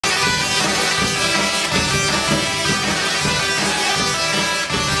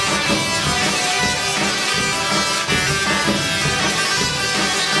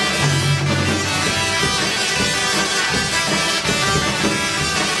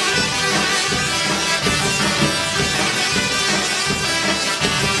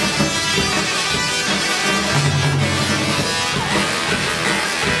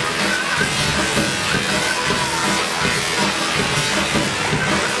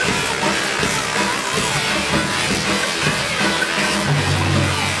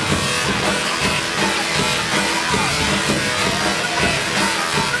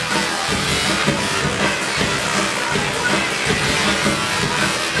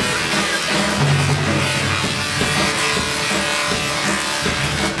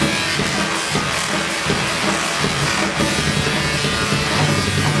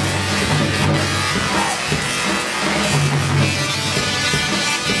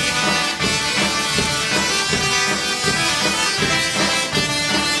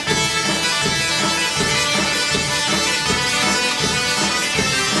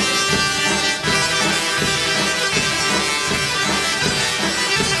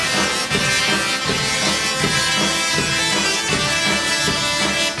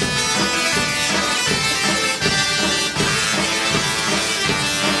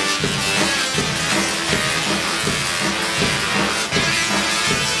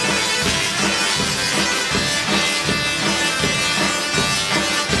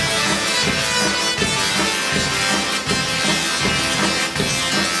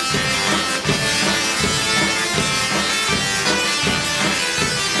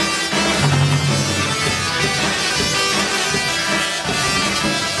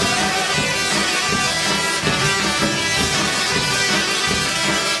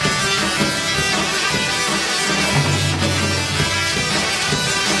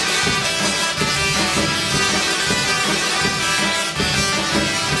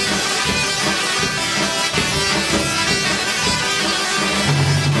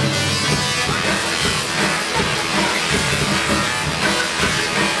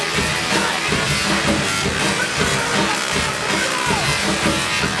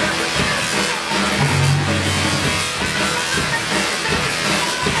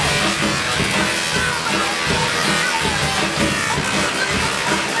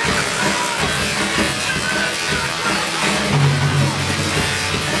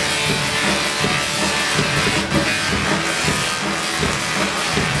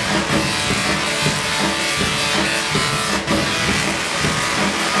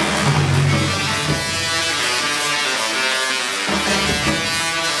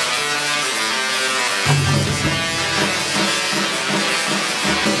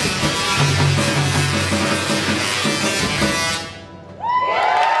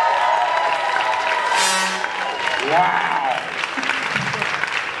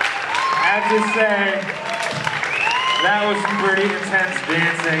to say that was some pretty intense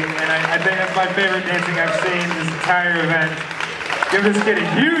dancing, and I think that's my favorite dancing I've seen this entire event. Give this kid a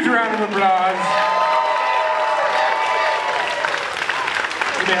huge round of applause.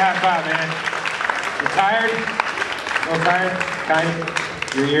 Give me a high five, man. You tired? A little tired? Kind of?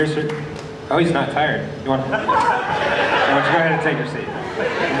 Your ears are... Oh, he's not tired. You want to go ahead and take your seat.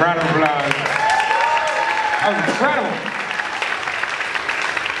 A round of applause. That was incredible.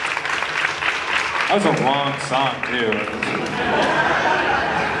 That was a long song, too.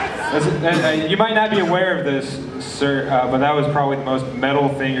 You might not be aware of this, sir, but that was probably the most metal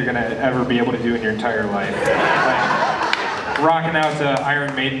thing you're going to ever be able to do in your entire life. Like, rocking out to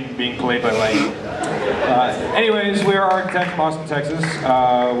Iron Maiden being played by Light. Anyways, we are ArcAttack from Austin, Texas.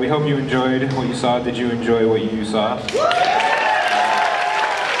 We hope you enjoyed what you saw. Did you enjoy what you saw?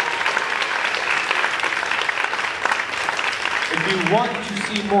 If you want to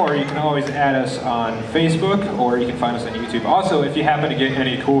see more, you can always add us on Facebook, or you can find us on YouTube. Also, if you happen to get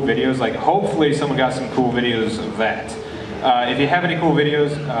any cool videos, like hopefully someone got some cool videos of that. If you have any cool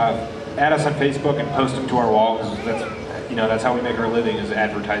videos, add us on Facebook and post them to our walls. That's how we make our living, is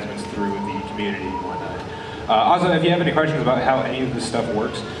advertisements through the community and whatnot. Also, if you have any questions about how any of this stuff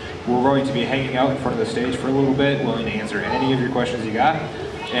works, we're going to be hanging out in front of the stage for a little bit, willing to answer any of your questions you got.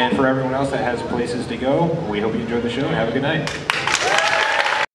 And for everyone else that has places to go, we hope you enjoyed the show and have a good night.